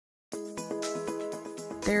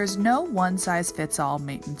There is no one-size-fits-all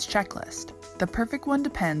maintenance checklist. The perfect one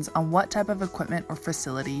depends on what type of equipment or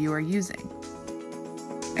facility you are using.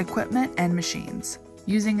 Equipment and machines.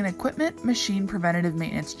 Using an equipment machine preventative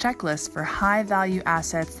maintenance checklist for high-value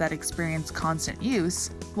assets that experience constant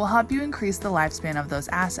use will help you increase the lifespan of those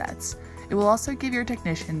assets. It will also give your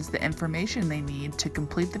technicians the information they need to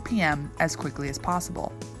complete the PM as quickly as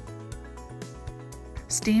possible.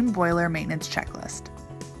 Steam boiler maintenance checklist.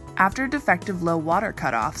 After defective low water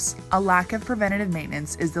cutoffs, a lack of preventative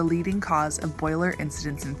maintenance is the leading cause of boiler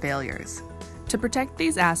incidents and failures. To protect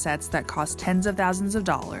these assets that cost tens of thousands of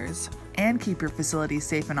dollars and keep your facility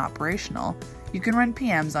safe and operational, you can run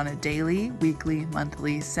PMs on a daily, weekly,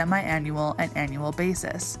 monthly, semi-annual, and annual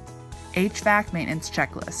basis. HVAC maintenance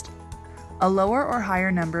checklist. A lower or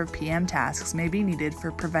higher number of PM tasks may be needed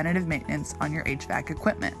for preventative maintenance on your HVAC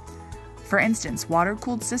equipment. For instance,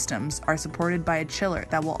 water-cooled systems are supported by a chiller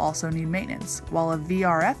that will also need maintenance, while a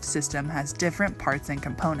VRF system has different parts and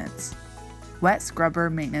components. Wet scrubber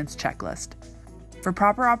maintenance checklist. For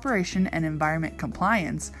proper operation and environment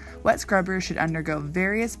compliance, wet scrubbers should undergo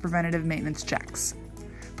various preventative maintenance checks.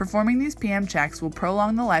 Performing these PM checks will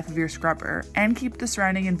prolong the life of your scrubber and keep the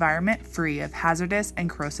surrounding environment free of hazardous and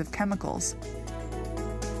corrosive chemicals.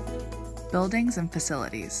 Buildings and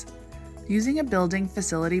facilities. Using a building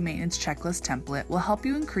facility maintenance checklist template will help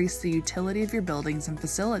you increase the utility of your buildings and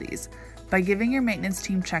facilities. By giving your maintenance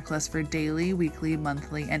team checklists for daily, weekly,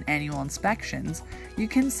 monthly, and annual inspections, you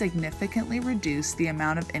can significantly reduce the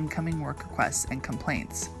amount of incoming work requests and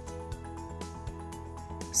complaints.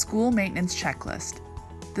 School maintenance checklist.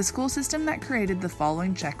 The school system that created the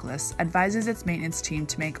following checklists advises its maintenance team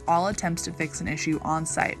to make all attempts to fix an issue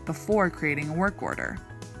on-site before creating a work order.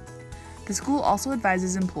 The school also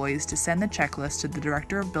advises employees to send the checklist to the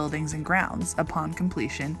Director of Buildings and Grounds upon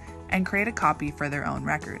completion and create a copy for their own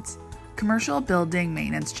records. Commercial building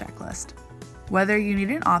maintenance checklist. Whether you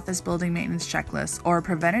need an office building maintenance checklist or a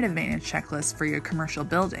preventative maintenance checklist for your commercial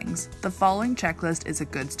buildings, the following checklist is a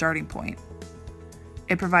good starting point.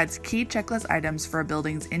 It provides key checklist items for a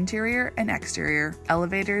building's interior and exterior,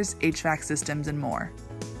 elevators, HVAC systems, and more.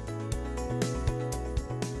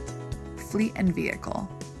 Fleet and vehicle.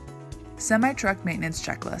 Semi-truck maintenance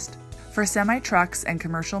checklist. For semi-trucks and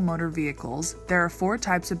commercial motor vehicles, there are 4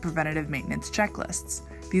 types of preventative maintenance checklists.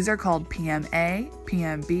 These are called PMA,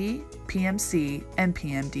 PMB, PMC, and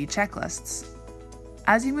PMD checklists.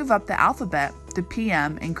 As you move up the alphabet, the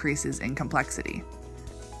PM increases in complexity.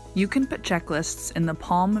 You can put checklists in the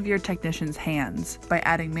palm of your technician's hands by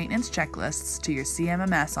adding maintenance checklists to your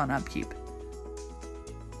CMMS on Upkeep.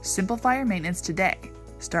 Simplify your maintenance today.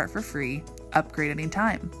 Start for free, upgrade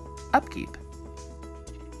anytime. Upkeep.